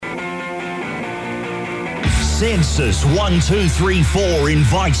Census 1234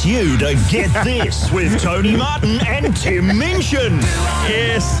 invites you to Get This with Tony Martin and Tim Minchin.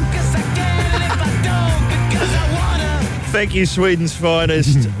 Yes. Thank you, Sweden's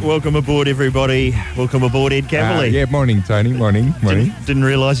finest. Welcome aboard, everybody. Welcome aboard, Ed Cavalier. Morning, Tony. Morning. Didn't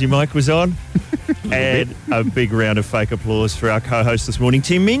realise your mic was on. And a big round of fake applause for our co-host this morning,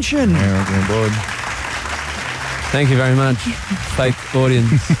 Tim Minchin. Yeah, welcome aboard. Thank you very much, fake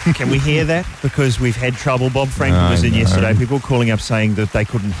audience. Can we hear that? Because we've had trouble. Bob Franklin was in yesterday. People calling up saying that they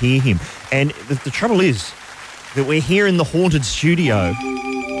couldn't hear him. And the trouble is that we're here in the haunted studio.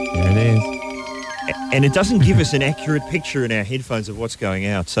 There it is. And it doesn't give us an accurate picture in our headphones of what's going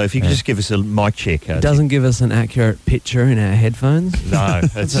out. So if you could just give us a mic check. It doesn't give us an accurate picture in our headphones? No.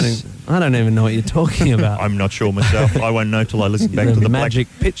 I don't even know what you're talking about. I'm not sure myself. I won't know till I listen back to the magic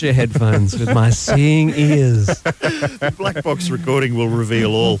picture headphones with my seeing ears. The black box recording will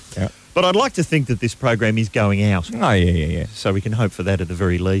reveal all. Yep. But I'd like to think that this program is going out. Oh, yeah. So we can hope for that at the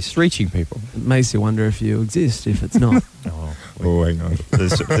very least. It's reaching people. It makes you wonder if you exist, if it's not. Hang on.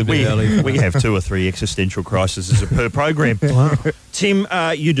 We have 2 or 3 existential crises per program. Wow. Tim,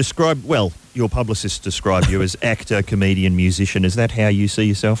 you described, well, your publicist described you as actor, comedian, musician. Is that how you see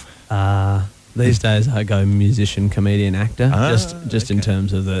yourself? These days I go musician, comedian, actor, just okay. in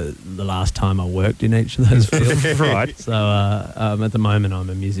terms of the last time I worked in each of those fields. Right. So at the moment I'm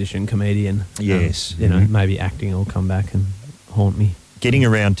a musician, comedian. Yes. Maybe acting will come back and haunt me. Getting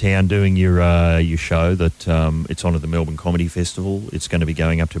around town doing your show that it's on at the Melbourne Comedy Festival. It's going to be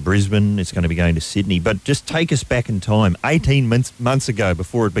going up to Brisbane. It's going to be going to Sydney. But just take us back in time. 18 months ago,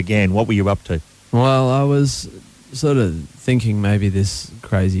 before it began, what were you up to? Well, I was sort of thinking maybe this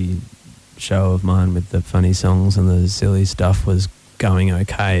crazy show of mine with the funny songs and the silly stuff was going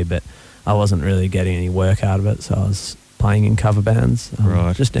okay, but I wasn't really getting any work out of it, so I was playing in cover bands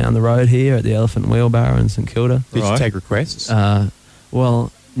just down the road here at the Elephant Wheelbarrow in St Kilda. Did you take requests?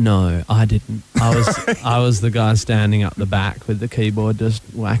 Well, no, I didn't. I was the guy standing up the back with the keyboard just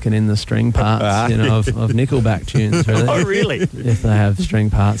whacking in the string parts, of Nickelback tunes, really. Oh, really? If they have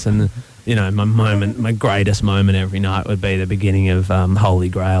string parts. And my greatest moment every night would be the beginning of Holy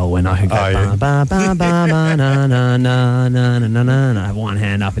Grail, when I could go ba ba ba ba na na na na na na na, and I have one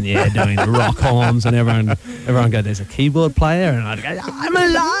hand up in the air doing the rock horns, and everyone go, there's a keyboard player, and I'd go, I'm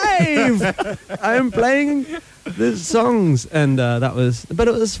alive, I'm playing the songs, and but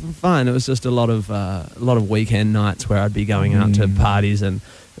it was fine. It was just a lot of weekend nights where I'd be going out to parties and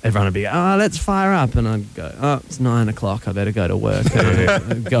everyone would be, let's fire up. And I'd go, it's 9 o'clock, I better go to work. And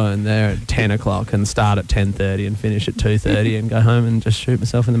I'd go in there at 10 o'clock and start at 10:30 and finish at 2:30 and go home and just shoot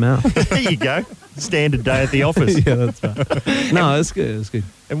myself in the mouth. There you go. Standard day at the office. Yeah, that's right. No, it's good. It's good.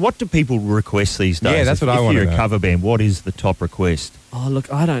 And what do people request these days? Yeah, that's what I want to know. If you're a cover band, what is the top request? Oh,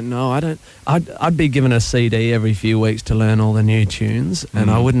 look, I don't know. I'd be given a CD every few weeks to learn all the new tunes, and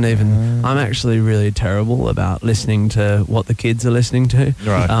I wouldn't even. I'm actually really terrible about listening to what the kids are listening to.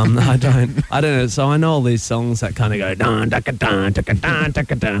 Right. I don't know. So I know all these songs that kind of go dun dun dun dun dun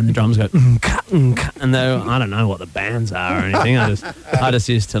dun dun, and the drums go and I don't know what the bands are or anything. I just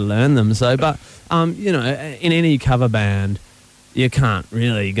used to learn them. So, but in any cover band, you can't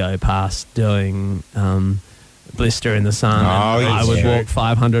really go past doing Blister in the Sun. I would walk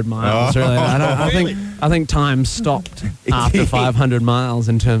 500 miles. Really, I think time stopped after 500 miles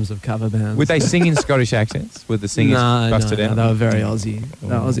in terms of cover bands. Would they sing in Scottish accents? Would the singers bust it out? No, they were very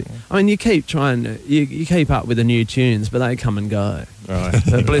Aussie. I mean, you keep trying. You keep up with the new tunes, but they come and go. Right.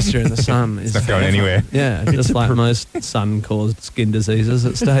 The Blister in the Sun is not going anywhere. Yeah, just like most sun-caused skin diseases,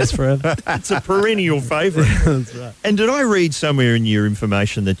 it stays forever. It's a perennial favourite. That's right. And did I read somewhere in your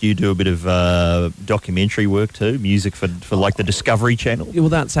information that you do a bit of documentary work too, music for like the Discovery Channel? Well,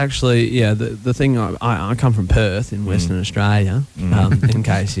 that's actually the thing. I come from Perth in Western Australia, in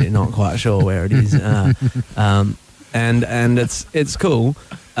case you're not quite sure where it is, and it's cool.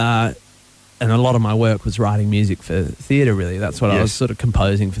 And a lot of my work was writing music for theatre, really. That's what I was sort of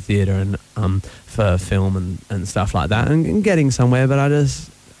composing for theatre and for film and stuff like that, and getting somewhere. But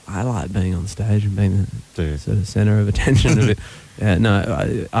I like being on stage and being the sort of centre of attention of it. Yeah,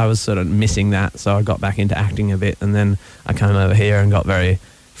 no, I was sort of missing that, so I got back into acting a bit, and then I came over here and got very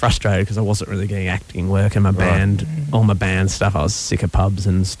frustrated because I wasn't really getting acting work, and my band, all my band stuff, I was sick of pubs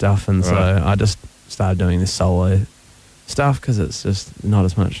and stuff, and so I just started doing this solo stuff because it's just not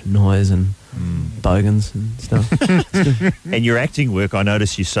as much noise and bogans and stuff. And your acting work, I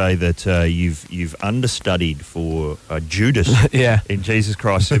notice you say that you've understudied for Judas in Jesus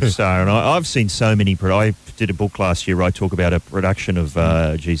Christ Superstar, and I've seen so many. I did a book last year where I talk about a production of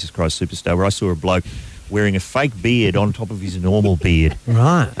Jesus Christ Superstar where I saw a bloke wearing a fake beard on top of his normal beard.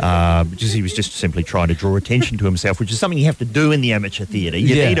 Right. Because he was just simply trying to draw attention to himself, which is something you have to do in the amateur theatre.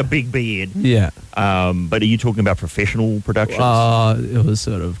 You need a big beard. Yeah. But are you talking about professional productions? It was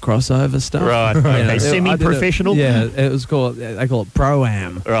sort of crossover stuff. Right. Okay. Semi-professional? It was called, they call it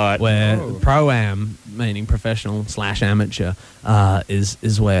Pro-Am. Right. Where Pro-Am, meaning professional / amateur,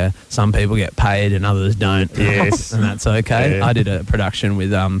 is where some people get paid and others don't. Yes. And that's okay. Yeah. I did a production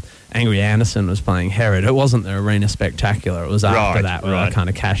with Angry Anderson was playing Herod. It wasn't the Arena Spectacular. It was after that. We were kind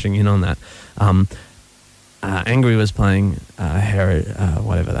of cashing in on that. Angry was playing Herod,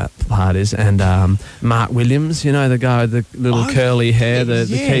 whatever that part is, and Mark Williams, you know, the guy with the little curly hair, the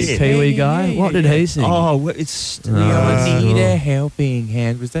Kiwi guy. What did he sing? Oh, it's... We need a helping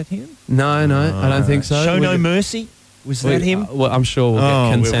hand. Was that him? No, I don't think so. Show No Mercy? Was that him? Well, I'm sure we'll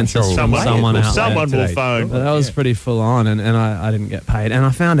get consensus from someone out there. Someone will phone. But that was pretty full on, and I didn't get paid. And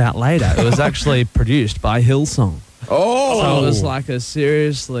I found out later it was actually produced by Hillsong. Oh! So it was like a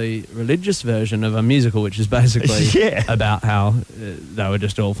seriously religious version of a musical, which is basically about how they were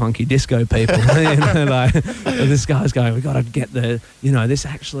just all funky disco people. This guy's going, we got to get this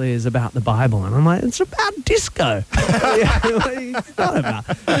actually is about the Bible. And I'm like, it's about disco. It's not about.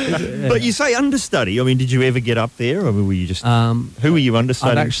 But you say understudy. I mean, did you ever get up there, or were you just... who were you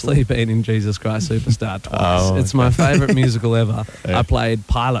understudying? I've actually been in Jesus Christ Superstar twice. Oh, It's my favourite musical ever. I played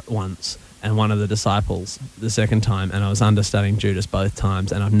Pilate once and one of the disciples the second time, and I was understudying Judas both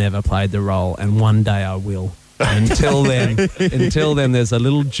times, and I've never played the role, and one day I will. Until then, there's a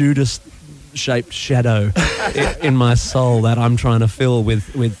little Judas-shaped shadow in my soul that I'm trying to fill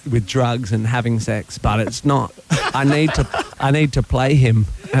with drugs and having sex, but it's not. I need to play him,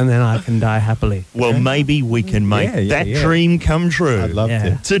 and then I can die happily. Well, maybe we can make that dream come true. I'd love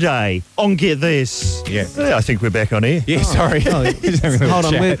to. Today on Get This. Yeah. I think we're back on air. Yeah, sorry. Hold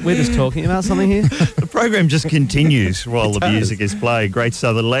on, we're just talking about something here. The program just continues while the music is playing. Great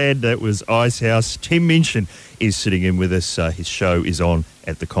Southern Lad, that was Icehouse. Tim Minchin is sitting in with us. His show is on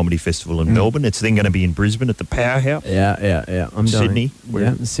at the Comedy Festival in Melbourne. It's then going to be in Brisbane at the Powerhouse. Yeah. I'm Sydney.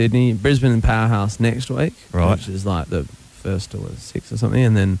 Sydney, Brisbane and Powerhouse next week. Right. Which is like the 1st to the 6th or something,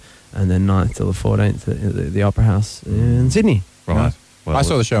 and then 9th till the 14th at the Opera House in Sydney. Right. Well, I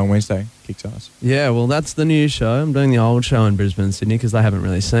saw the show on Wednesday. Kicks ass. Yeah, well, that's the new show. I'm doing the old show in Brisbane and Sydney because they haven't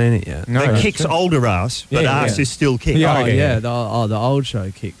really seen it yet. No, it kicks older ass, but ass is still kick. The old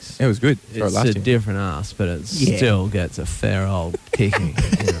show kicks. It was good. It's a different ass, but it still gets a fair old kicking.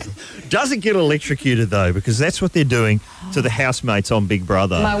 Does it get electrocuted, though? Because that's what they're doing to the housemates on Big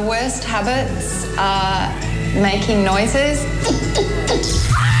Brother. My worst habits are making noises.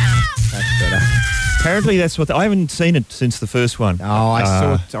 That's better. Apparently that's what... I haven't seen it since the first one. Oh,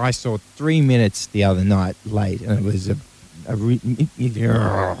 I saw 3 minutes the other night late, and it was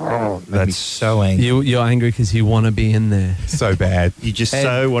that's so angry. You're angry because you want to be in there. So bad. You just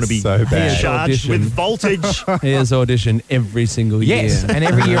so want to be so bad. Charged with voltage. He has auditioned every single year. Yes, and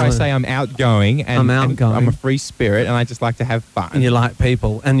every year I say I'm outgoing. And I'm a free spirit, and I just like to have fun. And you like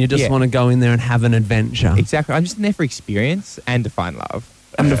people, and you just want to go in there and have an adventure. Exactly. I'm just in there for experience and to find love.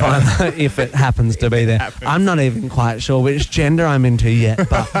 And to find if it happens to be there. I'm not even quite sure which gender I'm into yet,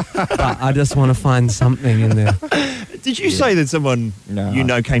 but I just want to find something in there. Did you say that someone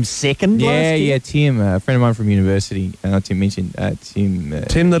came second last year? Yeah, Tim, a friend of mine from university, not Tim Minchin, Tim.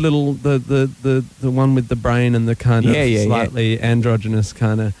 Tim, the little, the one with the brain and the kind of slightly androgynous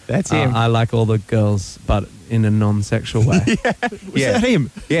kind of. That's him. I like all the girls, but in a non-sexual way. Was that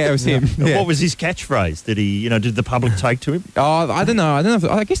him? Yeah, it was him. Yeah. What was his catchphase? Did he, did the public take to him? Oh, I don't know.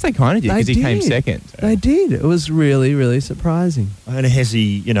 I guess they kind of did because he came second. They did. It was really, really surprising. And has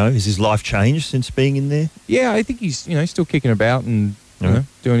he, has his life changed since being in there? Yeah, I think he's, still kicking about and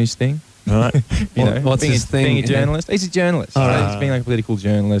doing his thing. Right. What's his thing? Being a journalist. He's a journalist. He's being like a political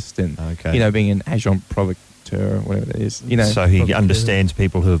journalist and, being an agent provocateur or whatever that is. So he understands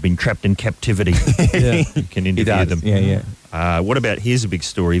people who have been trapped in captivity. He can interview them. Yeah. What about, here's a big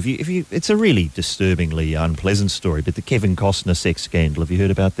story. It's a really disturbingly unpleasant story, but the Kevin Costner sex scandal. Have you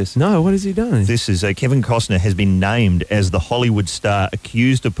heard about this? No, what has he done? This is Kevin Costner has been named as the Hollywood star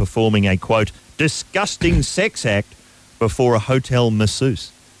accused of performing a, quote, disgusting sex act before a hotel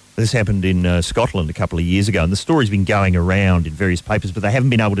masseuse. This happened in Scotland a couple of years ago, and the story's been going around in various papers, but they haven't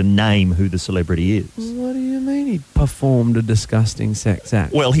been able to name who the celebrity is. What do you mean he performed a disgusting sex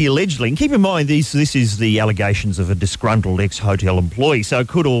act? Well, he allegedly, and keep in mind, this is the allegations of a disgruntled ex-hotel employee, so it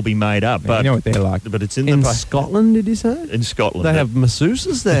could all be made up. But you know what they're like. But it's in Scotland, did you say? In Scotland. They have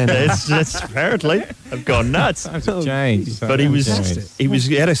masseuses there now. That's apparently. have gone nuts. Times have changed. But he was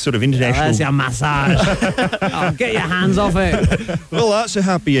at a sort of international. That's your massage. Oh, get your hands off it. Well, that's a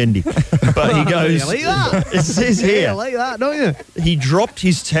happy ending. But he goes. You like that? It says here. You like that, don't you? He dropped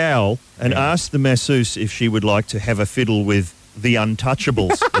his towel and asked the masseuse if she would like to have a fiddle with the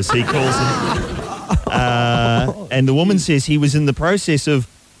untouchables, as he calls them. And the woman says he was in the process of.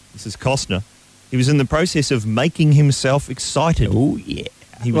 This is Costner. He was in the process of making himself excited. Oh, yeah.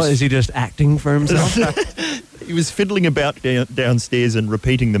 Is he just acting for himself? He was fiddling about downstairs and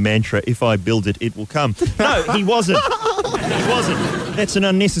repeating the mantra, if I build it, it will come. No, he wasn't. He wasn't. That's an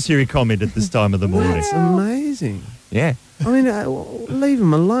unnecessary comment at this time of the morning. That's amazing. Yeah. I mean, leave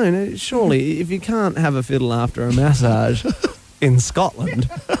him alone. Surely, if you can't have a fiddle after a massage in Scotland,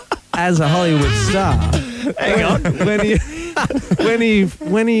 as a Hollywood star, Hang on. when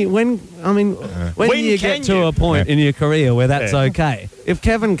you get to a point in your career where that's okay. If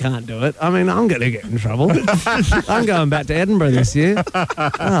Kevin can't do it, I mean, I'm going to get in trouble. I'm going back to Edinburgh this year.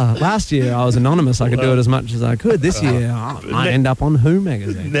 Last year I was anonymous. I could do it as much as I could. This year I might end up on Who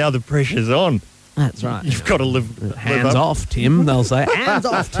magazine. Now the pressure's on. That's right. You've got to live Hands up. off, Tim. They'll say, hands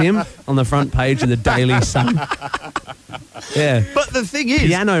off, Tim, on the front page of the Daily Sun. Yeah. But the thing is,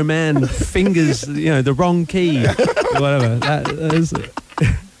 Piano man fingers, the wrong key. Whatever. That's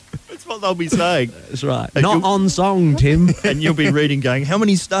what they'll be saying. That's right. And Not on song, Tim. And you'll be reading going, how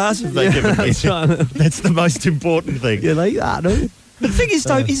many stars have they given me? That's right. That's the most important thing. You like that, don't you? The thing is,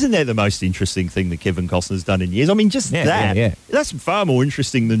 though, isn't that the most interesting thing that Kevin Costner's done in years? I mean, just that. Yeah. That's far more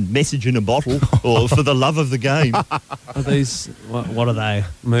interesting than Message in a Bottle or For the Love of the Game. Are these, what are they?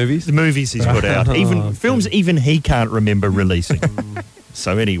 Movies? The movies he's put out. Even films even he can't remember releasing.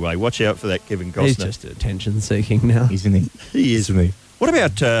 So anyway, watch out for that Kevin Costner. He's just attention-seeking now. Isn't he? He is. Isn't he? What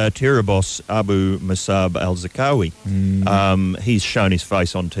about terror boss Abu Musab al-Zarqawi? He's shown his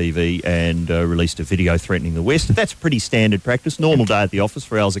face on TV and released a video threatening the West. That's pretty standard practice, normal day at the office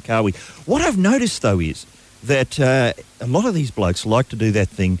for al-Zarqawi. What I've noticed, though, is that a lot of these blokes like to do that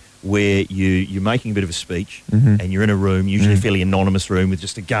thing where you're making a bit of a speech and you're in a room, usually a fairly anonymous room, with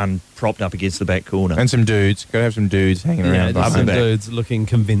just a gun propped up against the back corner. And some dudes. Got to have some dudes hanging around. Just some back. dudes looking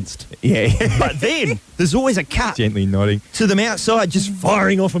convinced. Yeah. But then there's always a cut Gently nodding. to them outside just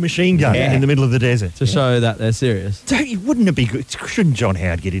firing off a machine gun in the middle of the desert. To show that they're serious. Wouldn't it be good? Shouldn't John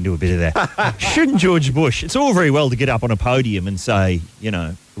Howard get into a bit of that? Shouldn't George Bush? It's all very well to get up on a podium and say,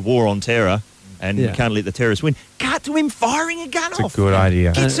 war on terror and we can't let the terrorists win. Cut to him firing a gun off. It's a good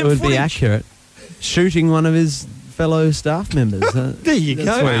idea. Get And some it would footage. be accurate. Shooting one of his fellow staff members. There you go.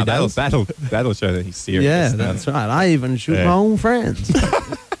 That's what he does. That'll show that he's serious. Yeah, that's right. I even shoot my own friends.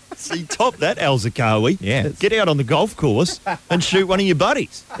 See, top that, al-Zarqawi. Yeah. Get out on the golf course and shoot one of your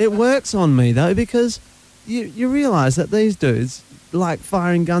buddies. It works on me, though, because you realise that these dudes like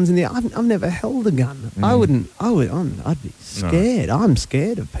firing guns in the air. I've never held a gun. I'd be scared. No. I'm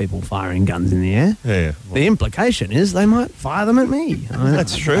scared of people firing guns in the air. Yeah. The implication is they might fire them at me.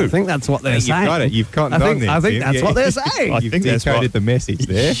 That's true. I think that's what they're saying. You've got it. You've caught on there. I think that's what they're saying. You've decoded the message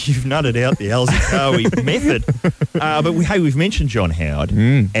there. You've nutted out the al-Zarqawi method. But we've mentioned John Howard,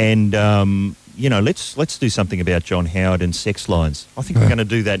 and let's do something about John Howard and sex lines. I think we're going to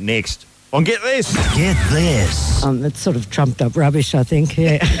do that next. On Get This. Get this. It's sort of trumped up rubbish, I think,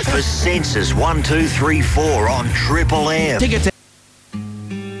 yeah. For Census 1, 2, 3, 4 on Triple M.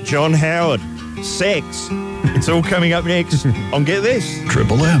 John Howard, sex. It's all coming up next on Get This.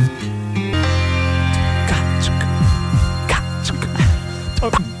 Triple M.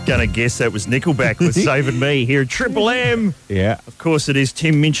 I'm going to guess that was Nickelback with Saving Me here at Triple M. Yeah. Of course it is.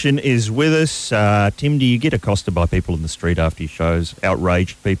 Tim Minchin is with us. Tim, do you get accosted by people in the street after your shows?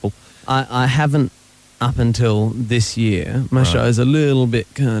 Outraged people? I haven't up until this year. My show's a little bit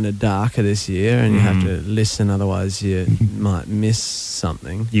kind of darker this year, and you have to listen, otherwise you might miss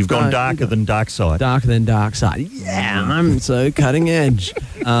something. You've gone darker than Dark Side. Darker than Dark Side. Yeah, I'm so cutting edge.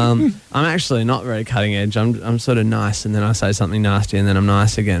 I'm actually not very cutting edge. I'm sort of nice, and then I say something nasty, and then I'm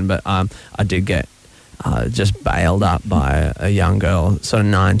nice again. But I did get just bailed up by a young girl, sort of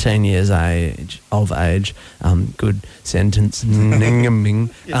 19 years of age, good sentence,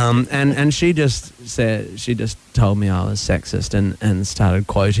 and she just told me I was sexist and started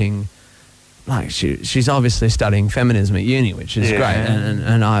quoting, like she's obviously studying feminism at uni, which is great,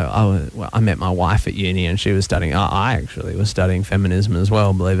 and I met my wife at uni, and she was studying. I actually was studying feminism as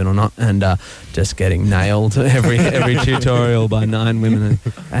well, believe it or not, and just getting nailed every tutorial by 9 women,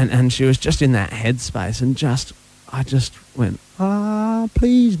 and she was just in that headspace, and I just went,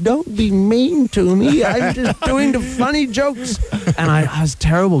 please don't be mean to me. I'm just doing the funny jokes. And I was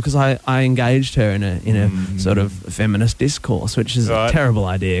terrible because I engaged her in a sort of feminist discourse, which is a terrible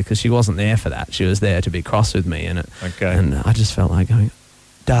idea because she wasn't there for that. She was there to be cross with me. And I just felt like going,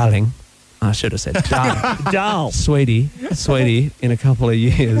 darling, I should have said, doll, sweetie, in a couple of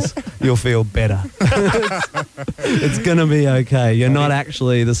years, you'll feel better. It's going to be okay. You're not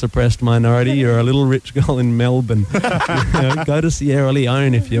actually the suppressed minority. You're a little rich girl in Melbourne. Go to Sierra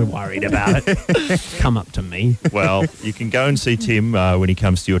Leone if you're worried about it. Come up to me. Well, you can go and see Tim when he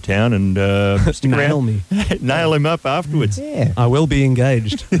comes to your town and nail me. Nail him up afterwards. Yeah. I will be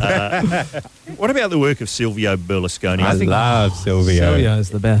engaged. What about the work of Silvio Berlusconi? I love Silvio. Silvio's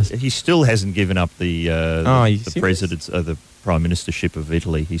the best. He still hasn't given up the president's the prime ministership of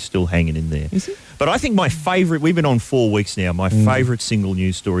Italy. He's still hanging in there. Is he? But I think my favourite, we've been on 4 weeks now, my favourite single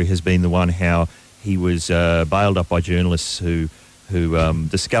news story has been the one how he was bailed up by journalists who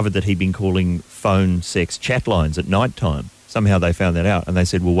discovered that he'd been calling phone sex chat lines at night time. Somehow they found that out and they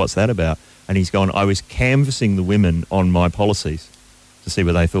said, well, what's that about? And he's gone, I was canvassing the women on my policies to see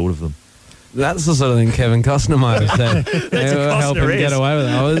what they thought of them. That's the sort of thing Kevin Costner might have said. They were helping get away with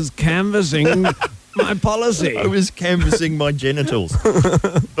it. I was canvassing my policy. I was canvassing my genitals.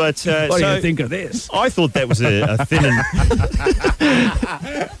 But what do you think of this? I thought that was a thin and...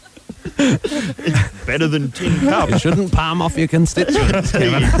 It's better than tin cup. You shouldn't palm off your constituents,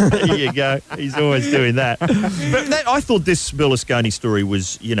 Kevin. There you go. He's always doing that. But I thought this Burlesconi story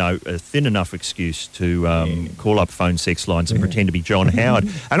was, a thin enough excuse to call up phone sex lines and pretend to be John Howard.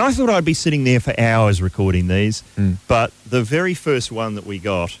 And I thought I'd be sitting there for hours recording these. But the very first one that we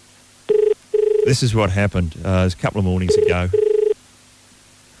got, this is what happened. It was a couple of mornings ago.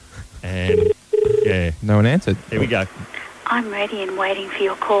 And, yeah. No one answered. Here we go. I'm ready and waiting for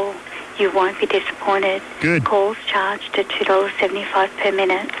your call. You won't be disappointed. Good. Calls charged at $2.75 per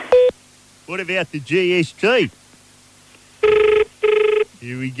minute. What about the GST?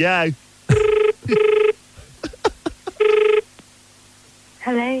 Here we go.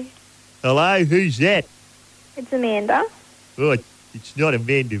 Hello, Hello, who's that? it's Amanda. Oh, it's not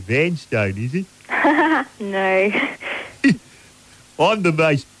Amanda Vanstone, is it? No. I'm the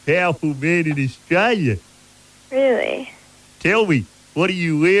most powerful man in Australia. Really? Tell me, what are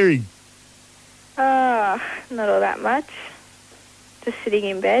you wearing? Not all that much. Just sitting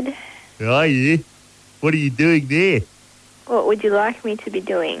in bed. Oh, yeah? What are you doing there? What would you like me to be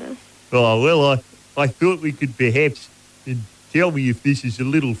doing? Oh, well, I thought we could perhaps, and tell me if this is a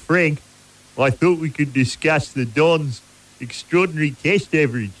little frank, I thought we could discuss the Don's extraordinary test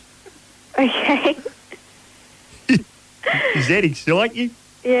average. Okay. Does that excite you?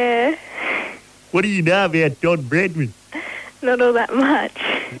 Yeah. What do you know about Don Bradman? Not all that much.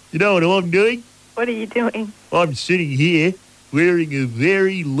 You know what I'm doing? What are you doing? I'm sitting here wearing a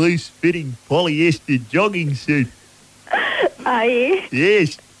very loose-fitting polyester jogging suit. Are you?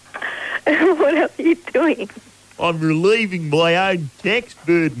 Yes, What else are you doing? I'm relieving my own tax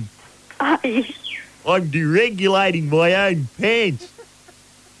burden. Are you? I'm deregulating my own pants.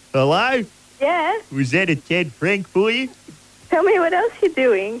 Hello? Yeah. Was that a tad frank for you? Tell me what else you're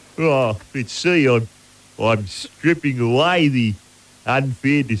doing. Oh, let's see. I'm stripping away the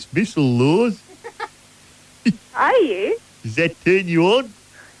unfair dismissal laws. Are you? Does that turn you on?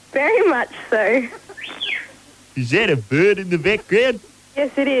 Very much so. Is that a bird in the background?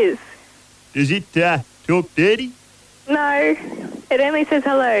 Yes, it is. Does it talk dirty? No. It only says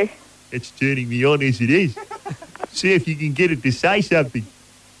hello. It's turning me on as it is. See if you can get it to say something.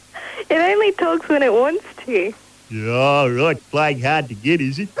 It only talks when it wants to. All right, playing hard to get,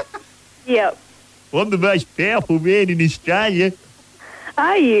 is it? Yep. I'm the most powerful man in Australia.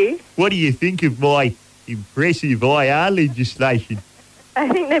 Are you? What do you think of my impressive IR legislation? I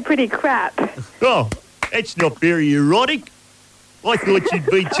think they're pretty crap. Oh, that's not very erotic. I thought you'd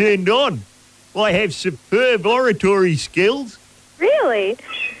be turned on. I have superb oratory skills. Really?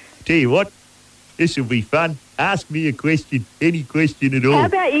 Tell you what, this will be fun. Ask me a question, any question at all. How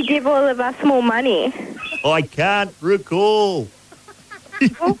about you give all of us more money? I can't recall.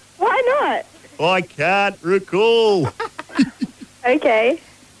 Well, why not? I can't recall. Okay.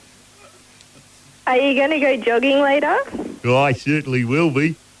 Are you going to go jogging later? Oh, I certainly will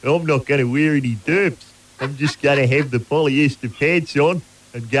be. I'm not going to wear any derps. I'm just going to have the polyester pants on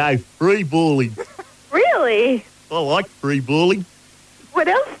and go free balling. Really? I like free balling. What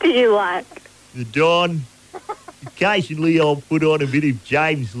else do you like? The Don. Occasionally I'll put on a bit of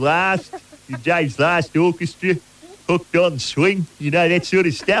James Last, the James Last Orchestra, hooked on swing, that sort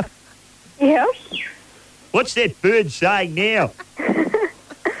of stuff. Yeah. What's that bird saying now?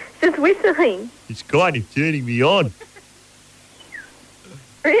 Just whistling. It's kind of turning me on.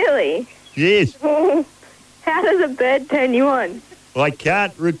 Really? Yes. How does a bird turn you on? I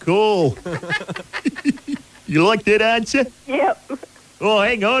can't recall. You like that answer? Yep. Oh,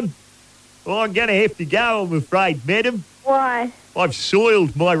 hang on. Oh, I'm going to have to go, I'm afraid, madam. Why? I've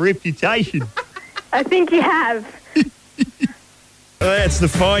soiled my reputation. I think you have. Well, that's the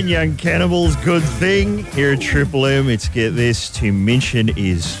fine young cannibals. Good thing here at Triple M. It's get this. Tim Minchin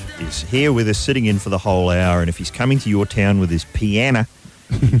is here with us, sitting in for the whole hour. And if he's coming to your town with his piano,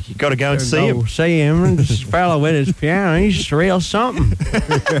 you got to go and see him. See him, this fella with his piano. He's real something.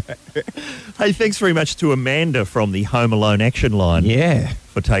 Hey, thanks very much to Amanda from the Home Alone Action Line. Yeah.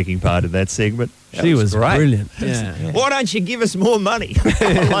 For taking part in that segment. She was great. brilliant. Yeah. Why don't you give us more money? I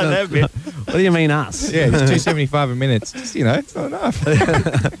like that bit. What do you mean us? Yeah, it's $2.75 a minute. It's just, it's not enough.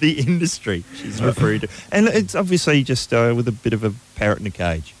 The industry she's referring to. And it's obviously just with a bit of a parrot in a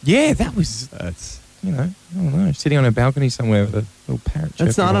cage. Yeah, that was, I don't know, sitting on a balcony somewhere with a little parrot. I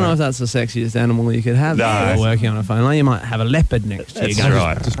don't know if that's the sexiest animal you could have. No. If you're working on a phone line. You might have a leopard next to you. That's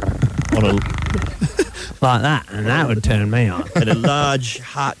right. On a like that, and that would turn me on. And a large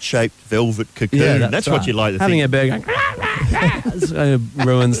heart-shaped velvet cocoon. Yeah, that's what you like to having think. a bird going,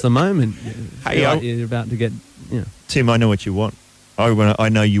 ruins the moment. Hey, You're about to get, Tim, I know what you want. I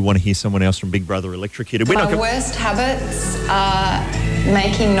know you want to hear someone else from Big Brother Electrocuted. My worst habits are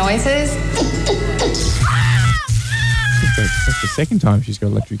making noises. That's the second time she's got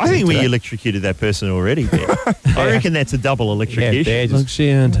electrocuted. I think we today. electrocuted that person already, Ben. I reckon that's a double electrocution. Yeah, Look, she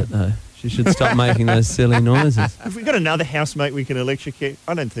earned it, though. She should stop making those silly noises. Have we got another housemate we can electrocute?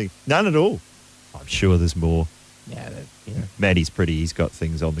 I don't think. None at all. I'm sure there's more. Yeah, Maddie's pretty. He's got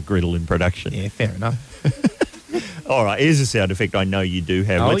things on the griddle in production. yeah, fair enough. All right, here's a sound effect I know you do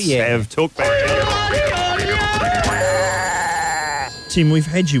have. Oh, Let's yeah. have Talkback. Tim, we've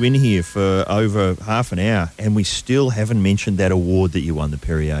had you in here for over half an hour, and we still haven't mentioned that award that you won, the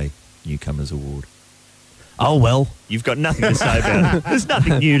Perrier Newcomers Award. Oh, well. You've got nothing to say about it. There's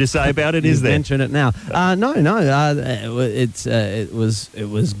nothing new to say about it, is You've there? mentioned it now. No. It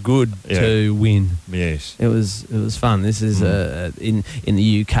was good to win. Yes. It was fun. This is in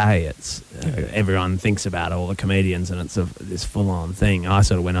the UK. It's everyone thinks about all the comedians, and it's this full on thing. I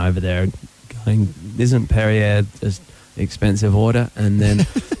sort of went over there, going, "Isn't Perrier just expensive order?" And then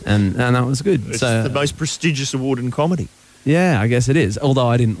and that was good. It's so the most prestigious award in comedy. yeah, I guess it is. Although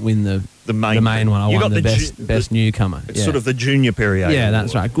I didn't win the main one. I You won got the the best newcomer. It's sort of the junior Perrier. Yeah, award.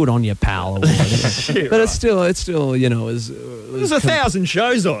 that's right. Good on you, pal. Award. But it's still There's 1,000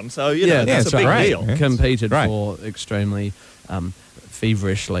 shows on, so that's a big right. deal. Yeah. competed Right. for extremely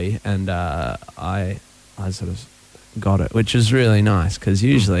feverishly, and I sort of got it, which is really nice because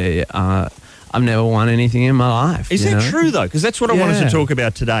usually I've never won anything in my life. Is that true, though? Because that's what I wanted to Yeah. talk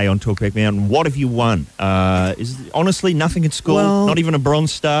about today on Talkback Mountain. What have you won? Is honestly nothing at school? Well, not even a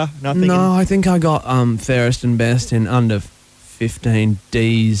bronze star? Nothing? No, I think I got fairest and best in under 15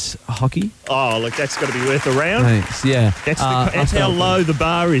 D's hockey. Oh, look, that's got to be worth a round. Thanks, yeah. That's I how low the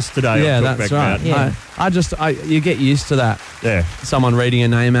bar is today Yeah, on that's Talkback right. Mountain. Yeah. You get used to that. Yeah. Someone reading a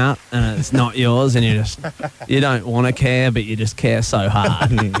name out and it's not yours, and you don't want to care, but you just care so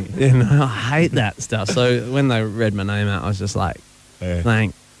hard. I hate that stuff. So when they read my name out, I was just like,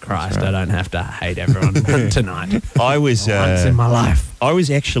 thank Christ, I don't have to hate everyone tonight. I was Once in my life. I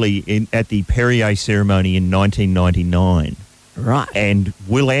was actually at the Perrier ceremony in 1999. Right. And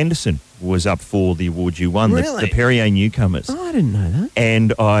Will Anderson was up for the award you won, Really? the Perrier Newcomers. Oh, I didn't know that.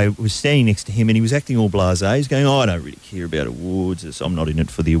 And I was standing next to him, and he was acting all blasé. He's going, I don't really care about awards. I'm not in it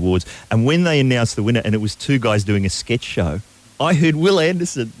for the awards. And when they announced the winner, and it was two guys doing a sketch show, I heard Will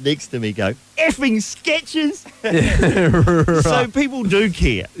Anderson next to me go, effing sketches. Right. So people do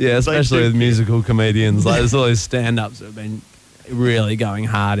care. Yeah, They especially do with care. musical comedians. Like, there's all these stand-ups that have been really going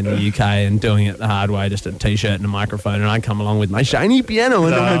hard in the UK and doing it the hard way, just a T-shirt and a microphone, and I come along with my shiny piano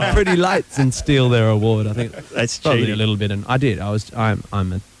and my pretty lights and steal their award. I think That's probably cheating. a little bit. And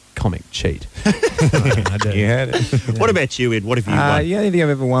I'm a comic cheat. I do. You heard it. What about you, Ed? What have you won? The only thing I've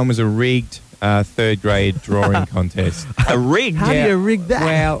ever won was a rigged third grade drawing contest. A rig? How do you rig that?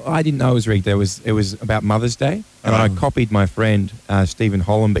 Well, I didn't know it was rigged. It was about Mother's Day, and I copied my friend Stephen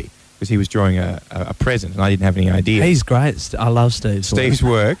Hollenby because he was drawing a present, and I didn't have any idea. He's great. I love Steve's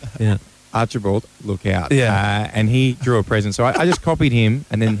work. Yeah. Archibald, look out. Yeah. And he drew a present. So I just copied him,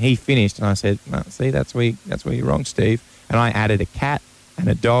 and then he finished, and I said, well, see, that's where you're wrong, Steve. And I added a cat and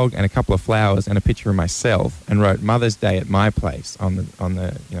a dog and a couple of flowers and a picture of myself, and wrote Mother's Day at my place on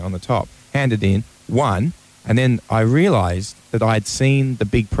the top. Handed in, won, and then I realised that I'd seen the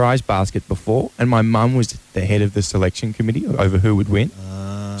big prize basket before, and my mum was the head of the selection committee over who would win.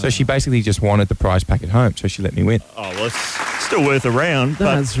 So she basically just wanted the prize pack at home, so she let me win. Oh, well, it's Still worth a round,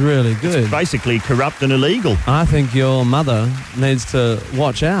 but That's really good. basically corrupt and illegal. I think your mother needs to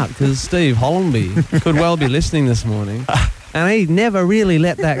watch out because Steve Hollenby could well be listening this morning, and he never really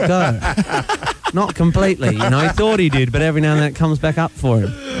let that go. Not completely, you know. He thought he did, but every now and then it comes back up for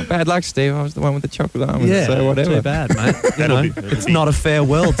him. Bad luck, Steve. I was the one with the chocolate almonds. Yeah, so whatever. too bad, mate. You know, that'll it's be- not a fair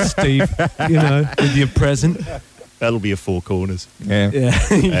world, Steve. You know, with your present. That'll be a four corners. Yeah.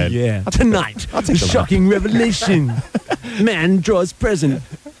 Yeah, yeah. Tonight, the shocking revelation. Man draws present.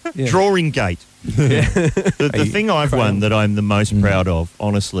 Yeah. Drawing gate. The thing I've won that I'm the most proud of,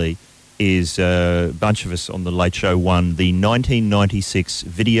 honestly, is a bunch of us on the Late Show won the 1996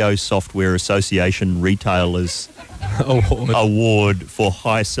 Video Software Association Retailers Award for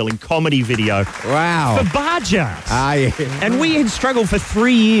highest selling comedy video Wow. for Barjas. Ah, yeah. And we had struggled for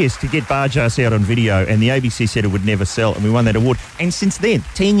 3 years to get Barjas out on video, and the ABC said it would never sell, and we won that award. And since then,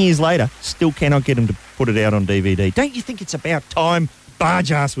 10 years later, still cannot get them to put it out on DVD. Don't you think it's about time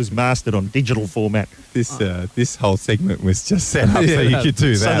Barjas was mastered on digital format? This whole segment was just set up so you could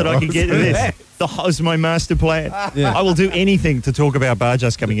do that. So that I could get this. That was my master plan. Yeah. I will do anything to talk about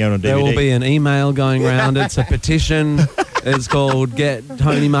Barjas coming out on DVD. There will be an email going round. It's a petition. It's called Get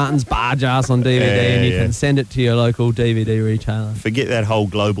Tony Martin's Barjas on DVD, and you can send it to your local DVD retailer. Forget that whole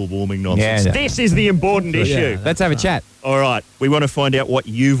global warming nonsense. Yeah. This is the important issue. Let's have a chat. All right, we want to find out what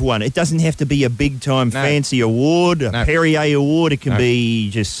you've won. It doesn't have to be a big-time fancy award, a Perrier award. It can be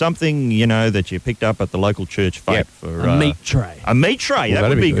just something, you know, that you picked up at the local church fete for A meat tray. A meat tray. Well, that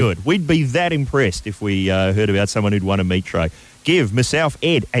would that'd be be good. We'd be that impressed if we heard about someone who'd won a meat tray. Give myself,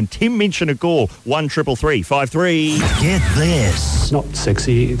 Ed, and Tim Minchin a call. 133353. Get this. It's not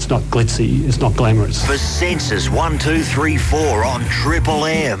sexy, it's not glitzy, it's not glamorous. For Census 1234 on Triple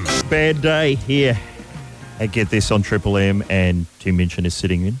M. Bad day here. Get this on Triple M, and Tim Minchin is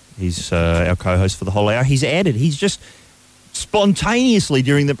sitting in. He's our co-host for the whole hour. He's just spontaneously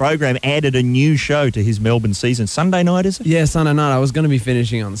during the program added a new show to his Melbourne season. Sunday night, is it? Yeah, Sunday night. I was going to be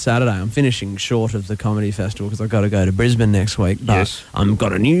finishing on Saturday. I'm finishing short of the comedy festival because I've got to go to Brisbane next week. But Yes. I've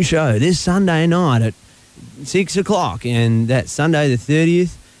got a new show this Sunday night at 6 o'clock, and that's Sunday the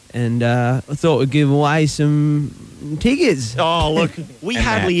 30th. And I thought we'd give away some tickets. Oh, look, we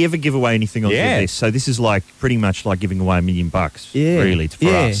hardly ever give away anything on this, so this is like pretty much like giving away $1 million, really, for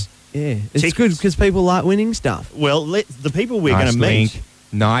us. Yeah, it's Tickets. good because people like winning stuff. Well, the people we're going to meet.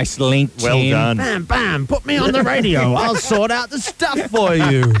 Nice link, Well Tim. done. Bam, bam, put me on the radio. I'll sort out the stuff for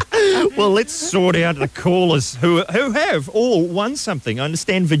you. Well, let's sort out the callers who have all won something. I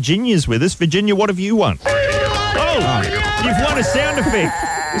understand Virginia's with us. Virginia, what have you won? Oh, you've won a sound effect.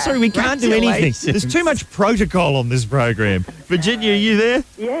 Sorry, we can't do anything. There's too much protocol on this program. Virginia, are you there?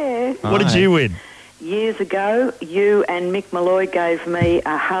 Yeah. What did you win? Years ago, you and Mick Malloy gave me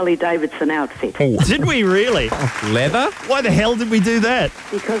a Harley Davidson outfit Did we really? Leather? Why the hell did we do that?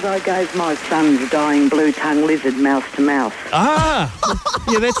 because I gave my son the dying blue-tongued lizard mouth to mouth. Ah,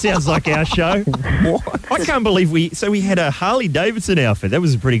 yeah, that sounds like our show. I can't believe we had a Harley Davidson outfit. That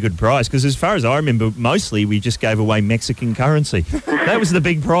was a pretty good prize because as far as I remember, mostly we just gave away Mexican currency. That was the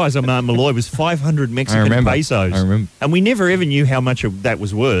big prize on Martin Malloy was 500 Mexican pesos. I remember. And we never ever knew how much that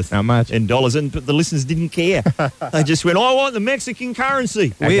was worth. How much? In dollars. And but the listeners didn't care. They just went, I want the Mexican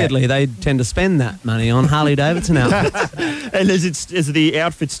currency. Weirdly, they tend to spend that money on Harley Davidson outfits. And is the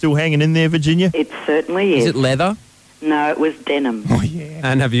outfit still hanging in there, Virginia? It certainly is. Is it leather? No, it was denim. Oh, yeah.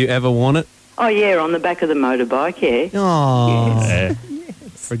 And have you ever worn it? Oh, yeah, on the back of the motorbike, yeah. Oh,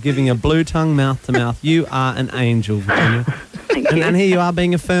 for giving a blue tongue mouth to mouth. You are an angel, Virginia. Thank you. And here you are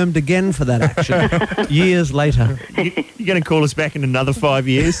being affirmed again for that action. Years later. You're going to call us back in another 5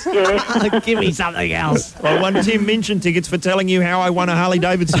 years? Yeah. Give me something else. I won Tim Minchin tickets for telling you how I won a Harley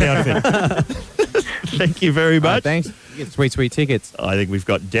Davidson outfit. Thank you very much. Thanks. You get sweet, sweet tickets. I think we've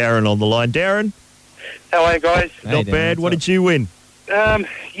got Darren on the line. Darren, How are you guys? not Darren, bad. What what's did you win?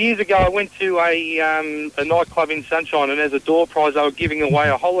 Years ago, I went to a nightclub in Sunshine, and as a door prize, they were giving away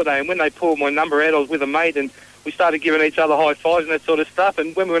a holiday. And when they pulled my number out, I was with a mate, and we started giving each other high fives and that sort of stuff.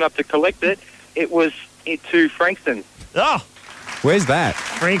 And when we went up to collect it, it was to Frankston. Oh, Where's that?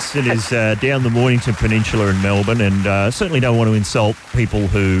 Frankston is down the Mornington Peninsula in Melbourne, and certainly don't want to insult people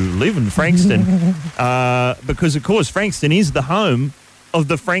who live in Frankston because, of course, Frankston is the home of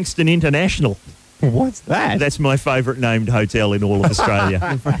the Frankston International. What's that? That's my favourite named hotel in all of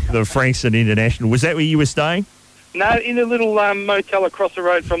Australia, the Frankston International. Was that where you were staying? No, in a little motel across the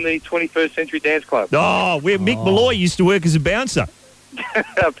road from the 21st Century Dance Club. Oh, where Mick Malloy used to work as a bouncer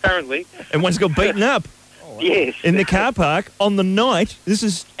Apparently. and once got beaten up Yes. in the car park on the night. This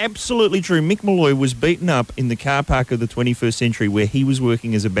is absolutely true. Mick Malloy was beaten up in the car park of the 21st Century where he was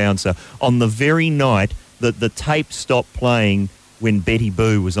working as a bouncer on the very night the tape stopped playing when Betty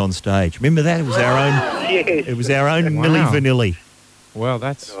Boo was on stage. Remember that? It was our own. Yes. It was our own Wow. Milli Vanilli. Well,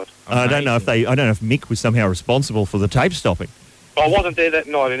 that's. I don't know if amazing. I don't know if Mick was somehow responsible for the tape stopping. I wasn't there that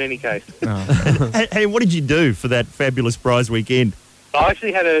night in any case. No. Hey, what did you do for that fabulous prize weekend? I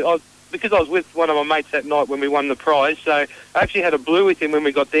actually had because I was with one of my mates that night when we won the prize, so I actually had a blue with him when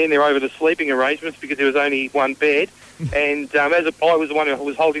we got there over the sleeping arrangements because there was only one bed. And as I was the one who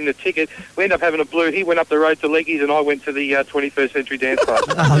was holding the ticket, we ended up having a blue. He went up the road to Leggies and I went to the 21st Century Dance Club.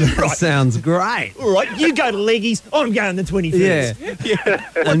 Oh, that sounds great. All right, you go to Leggies, I'm going to 21st.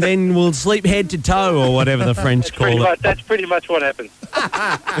 Yeah. And then we'll sleep head to toe or whatever the French call it. That's pretty much what happened.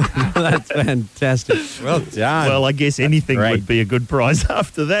 That's fantastic. Well done. Well, I guess anything Great. would be a good prize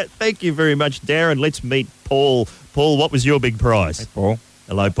after that. Thank you very much, Darren. Let's meet Paul. Paul, what was your big prize? Hey, Paul.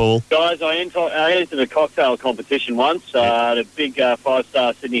 Hello, Paul. Guys, I entered a cocktail competition once at a big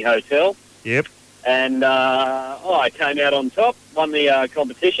five-star Sydney hotel, Yep. and I came out on top, won the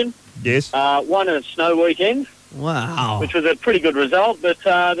competition, Yes. won a snow weekend, Wow. which was a pretty good result, but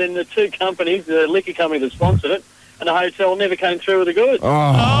then the two companies, the liquor company that sponsored it, and the hotel never came through with the goods.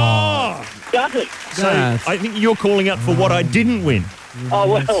 Oh! Gutted. So I think you're calling out for what I didn't win. Oh,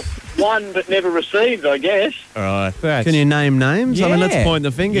 well, won but never received, I guess. All right. Can you name names? I mean, let's Yeah. point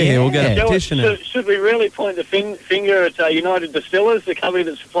the finger here. We'll get a Should- petition out. Should we really point the finger at United Distillers, the company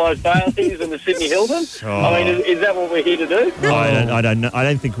that supplies Baileys and the Sydney Hilton? I mean, is that what we're here to do? I don't know. I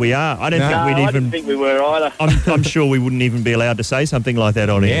don't think we are. I don't think No, we'd I even. didn't think we were either. I'm sure we wouldn't even be allowed to say something like that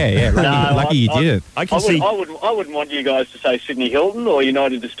on Yeah, air. yeah. Lucky you did it. I can see. I wouldn't want you guys to say Sydney Hilton or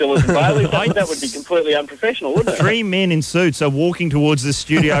United Distillers and Baileys. That would be completely unprofessional, wouldn't it? Three men in suits are walking towards the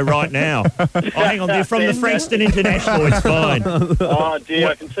studio right now. Oh, hang on, they're from the Frankston International. It's fine. Oh dear,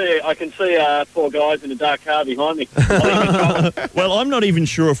 I can see four guys in a dark car behind me. Well, I'm not even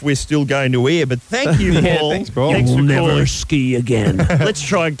sure if we're still going to air, but thank you, Paul. Yeah, thanks, Paul. Thanks for We'll never calling. ski again. Let's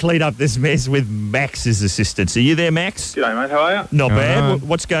try and clean up this mess with Max's assistance. Are you there, Max? G'day, mate. How are you? Not bad.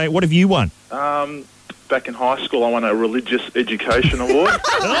 What have you won? Back in high school, I won a religious education award.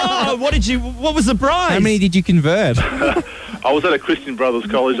 Oh, what was the prize? How many did you convert? I was at a Christian Brothers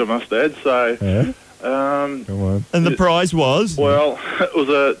college, I must add. So, Come on. And the prize was? well, it was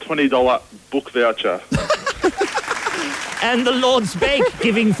a $20 book voucher. And the Lord's Bank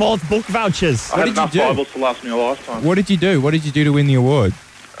giving forth book vouchers. I had did you enough do? Bibles to last me a lifetime. What did you do? What did you do to win the award?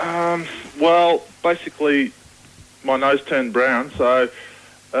 Well, basically, my nose turned brown, so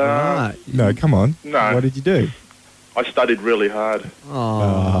Right. No, come on. No. What did you do? I studied really hard.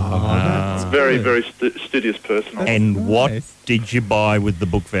 Oh, Very, very studious person. And what Nice. did you buy with the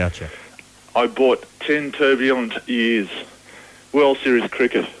book voucher? I bought 10 turbulent years. World Series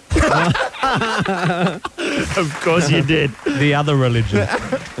cricket. Of course you did. the other religion.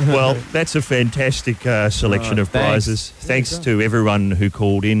 Well, that's a fantastic selection of thanks. prizes. Thanks to everyone who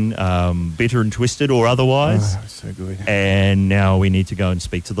called in, bitter and twisted or otherwise. Oh, so good. And now we need to go and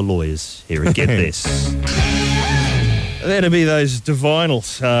speak to the lawyers here at Get This. That'll be those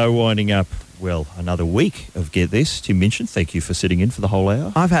divinals winding up, well, another week of Get This. Tim Minchin, thank you for sitting in for the whole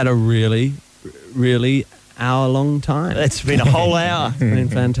hour. I've had a really, really hour-long time. It's been a whole hour. It's been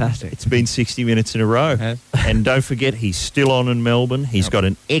fantastic. It's been 60 minutes in a row. has. And don't forget, he's still on in Melbourne. He's got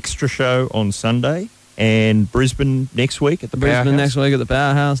an extra show on Sunday. And Brisbane next week at the Brisbane Powerhouse. next week at the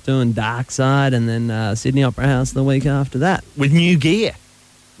Powerhouse doing Dark Side, and then Sydney Opera House the week after that With new gear.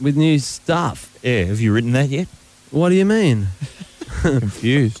 with new stuff. Yeah, have you written that yet? What do you mean?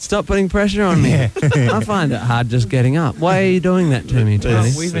 Confused. Stop putting pressure on me. I find it hard just getting up. Why are you doing that to me, Tony?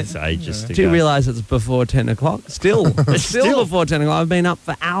 It's ages to Do you go. realise it's before 10 o'clock? Still. It's still before 10 o'clock. I've been up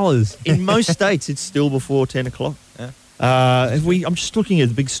for hours. In most states, it's still before 10 o'clock. I'm just looking at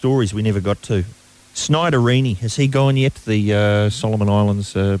the big stories we never got to. Snyderini, has he gone yet, the Solomon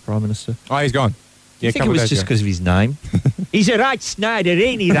Islands Prime Minister? Oh, he's gone. Do you Yeah, think it couple was days just ago. because of his name? He's a right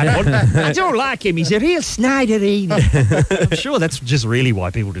Snyderini, that one. I don't like him. He's a real Snyderini. I'm sure that's just really why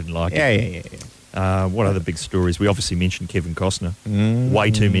people didn't like Yeah, him. yeah, yeah. What other big stories? We obviously mentioned Kevin Costner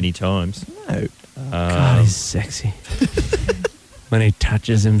way too many times. No. God, he's sexy. When he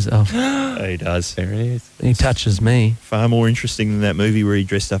touches himself. He does. There it is. He touches me. Far more interesting than that movie where he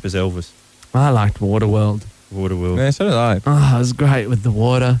dressed up as Elvis. I liked Waterworld. Waterworld. Yeah, so did I. Oh, it was great with the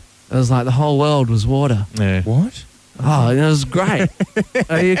water. It was like the whole world was water. Yeah. What? Oh, it was great.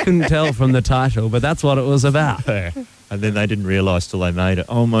 You couldn't tell from the title, but that's what it was about. And then they didn't realise till they made it.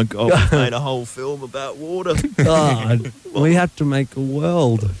 Oh, my God, we made a whole film about water. God, we have to make a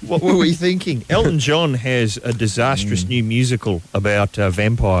world. What were we thinking? Elton John has a disastrous new musical about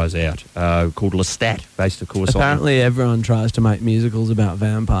vampires out called Lestat, based, of course, Apparently everyone tries to make musicals about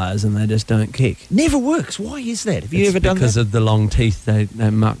vampires and they just don't kick. Never works. Why is that? Have you ever done that? Because of the long teeth, they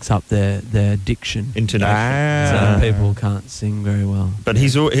mucks up their diction. Intonation. So people can't sing very well. But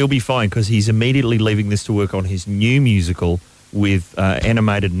he'll be fine because he's immediately leaving this to work on his new musical with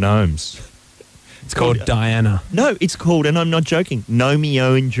animated gnomes. It's called Diana. No, it's called, and I'm not joking,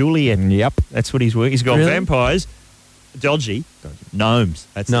 Romeo and Juliet. Yep. That's what he's working. He's got Really? vampires, dodgy, gnomes.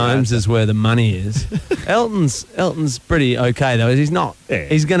 Gnomes is where the money is. Elton's pretty okay though. He's not. Yeah.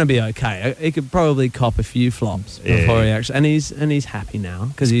 He's going to be okay. He could probably cop a few flops before he actually. And he's happy now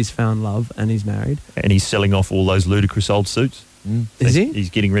because he's found love and he's married. And he's selling off all those ludicrous old suits. Is he? He's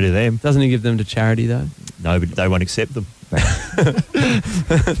getting rid of them. Doesn't he give them to charity though? No, but they won't accept them. Do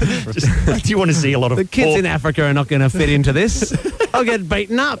you want to see a lot of The kids in Africa are not going to fit into this. I'll get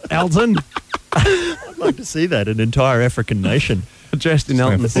beaten up, Elton. I'd like to see that, an entire African nation dressed in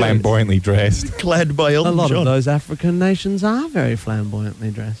Elton suits. Flamboyantly dressed. clad by Elton A lot John. of those African nations are very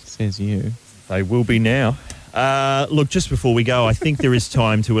flamboyantly dressed. Says you. They will be now. Look, just before we go, I think there is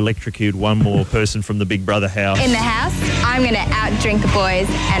time to electrocute one more person from the Big Brother house. In the house, I'm going to outdrink the boys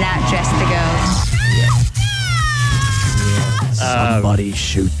and outdress the girls. Somebody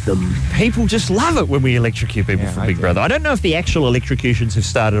shoot them. People just love it when we electrocute people from Big Brother. I don't know if the actual electrocutions have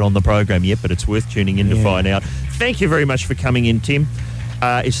started on the program yet, but it's worth tuning in to find out. Thank you very much for coming in, Tim.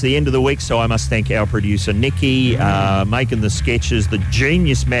 It's the end of the week, so I must thank our producer, Nikki, making the sketches, the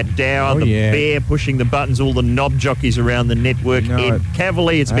genius Matt Dow, bear pushing the buttons, all the knob jockeys around the network, Ed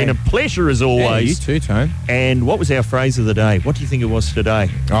Cavalier. It's been a pleasure as always. Yeah, you too, Tone. And what was our phrase of the day? What do you think it was today?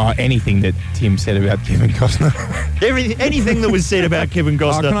 Oh, anything that Tim said about Kevin Costner. Anything that was said about Kevin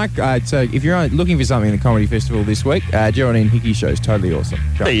Costner. So if you're looking for something in the Comedy Festival this week, Geraldine Hickey show is totally awesome.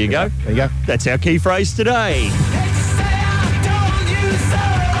 There you go. There you go. That's our key phrase today.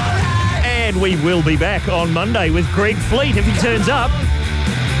 And we will be back on Monday with Greg Fleet if he turns up,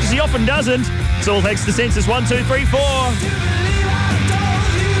 because he often doesn't. It's all thanks to Census 1, 2, 3, 4.